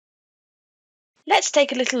Let's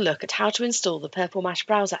take a little look at how to install the Purple Mash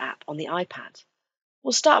browser app on the iPad.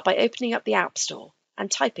 We'll start by opening up the App Store and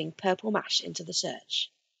typing Purple Mash into the search.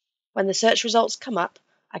 When the search results come up,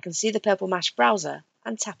 I can see the Purple Mash browser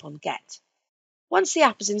and tap on Get. Once the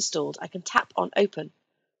app is installed, I can tap on Open,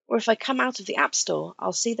 or if I come out of the App Store,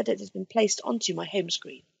 I'll see that it has been placed onto my home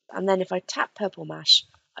screen. And then if I tap Purple Mash,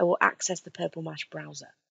 I will access the Purple Mash browser.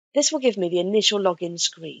 This will give me the initial login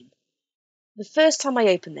screen. The first time I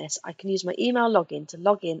open this, I can use my email login to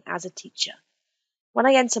log in as a teacher. When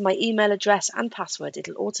I enter my email address and password,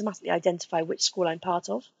 it'll automatically identify which school I'm part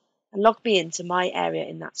of and log me into my area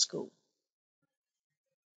in that school.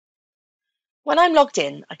 When I'm logged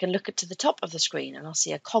in, I can look to the top of the screen and I'll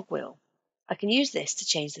see a cogwheel. I can use this to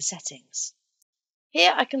change the settings.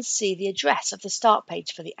 Here I can see the address of the start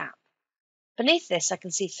page for the app. Beneath this, I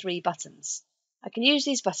can see 3 buttons. I can use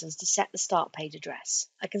these buttons to set the start page address.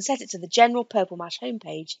 I can set it to the general Purple Mash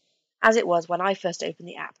homepage as it was when I first opened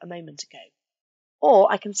the app a moment ago.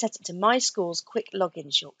 Or I can set it to my school's quick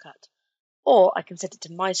login shortcut. Or I can set it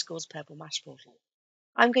to my school's Purple Mash portal.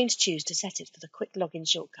 I'm going to choose to set it for the quick login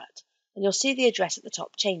shortcut, and you'll see the address at the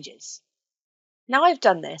top changes. Now I've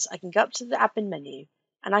done this, I can go up to the admin menu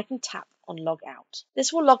and I can tap on Log Out.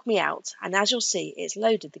 This will log me out, and as you'll see, it's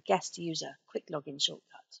loaded the guest user quick login shortcut.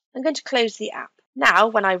 I'm going to close the app. Now,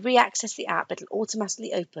 when I re-access the app, it'll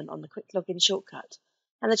automatically open on the quick login shortcut,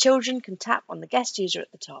 and the children can tap on the guest user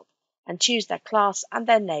at the top and choose their class and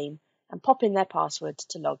their name and pop in their password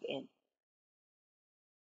to log in.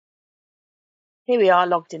 Here we are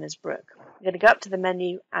logged in as Brooke. I'm going to go up to the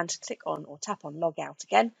menu and click on or tap on Log Out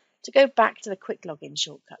again to go back to the quick login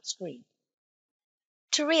shortcut screen.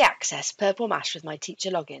 To re-access Purple Mash with my teacher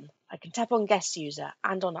login, I can tap on Guest User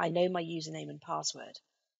and on I know my username and password.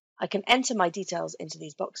 I can enter my details into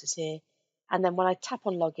these boxes here, and then when I tap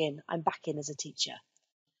on Login, I'm back in as a teacher.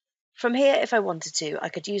 From here, if I wanted to, I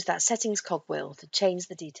could use that settings cogwheel to change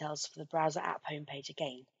the details for the browser app homepage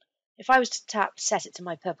again. If I was to tap Set it to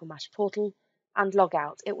my Purple Mash portal and log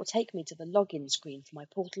out, it will take me to the login screen for my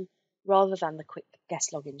portal rather than the quick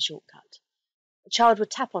guest login shortcut. The child would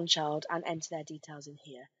tap on child and enter their details in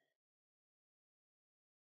here,